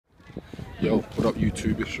Yo, what up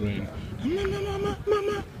YouTube, it's Rain.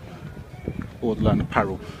 Borderline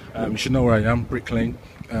apparel. You should know where I am, Brick Lane.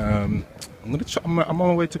 I'm on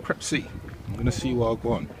my way to Crepe City. I'm gonna see where I'll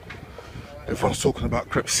go on. Everyone's talking about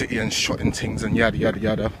Crepe City and shotting things and yada yada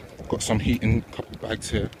yada. Got some heat in a couple of bags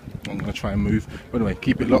here. I'm gonna try and move. But anyway,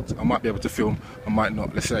 keep it locked. I might be able to film, I might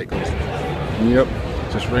not. Let's see how it goes. Yep,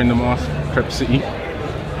 just Rain the Mask, Crepe City.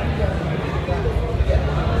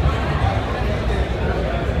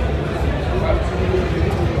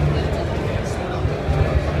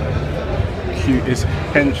 Cute is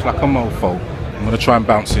hench like a mofo. I'm gonna try and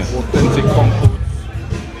bounce in. Authentic Concords.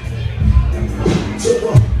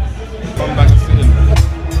 One bag of sitting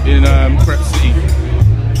in Crepe City.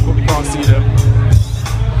 Probably can't see them.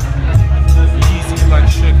 Easy like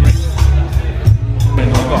sugary.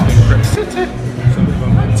 Crepe City.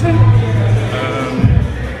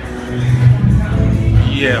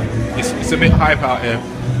 Yeah, it's a bit hype out here.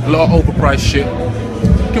 A lot of overpriced shit.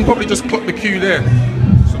 You can probably just clock the queue there.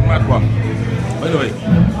 It's a mad one. Anyway,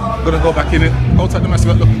 I'm gonna go back in it. Outside the Mask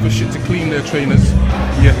Crepe looking for shit to clean their trainers.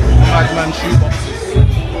 Yeah, madman shoe boxes.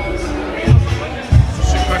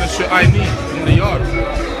 Shit kind of shit I need in the yard.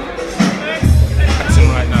 That's in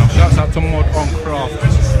right now. Shouts out to Mod on Craft.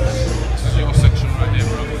 That's your section right there,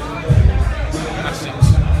 bro. That's it.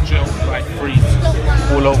 Gel like freeze.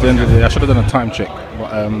 All over. At the end of the day, I should have done a time check,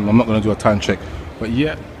 but I'm not gonna do a time check. But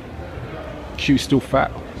yeah, queue's still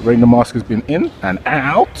fat. Rain the Mask has been in and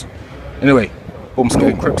out. Anyway. Boom,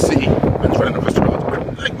 scale, Crepe City, and running across the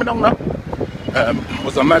road. Like Madonna.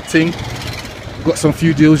 Was a mad thing. Got some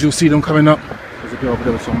few deals, you'll see them coming up. There's a girl over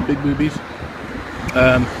there with some big boobies.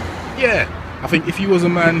 Yeah, I think if you was a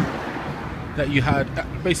man that you had,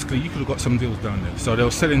 basically you could have got some deals down there. So they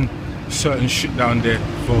were selling certain shit down there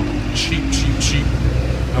for cheap.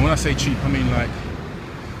 And when I say cheap, I mean like,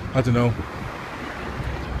 I don't know.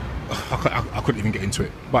 I couldn't even get into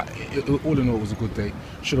it, but all in all, it was a good day.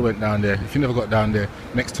 Should have went down there. If you never got down there,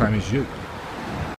 next time is you.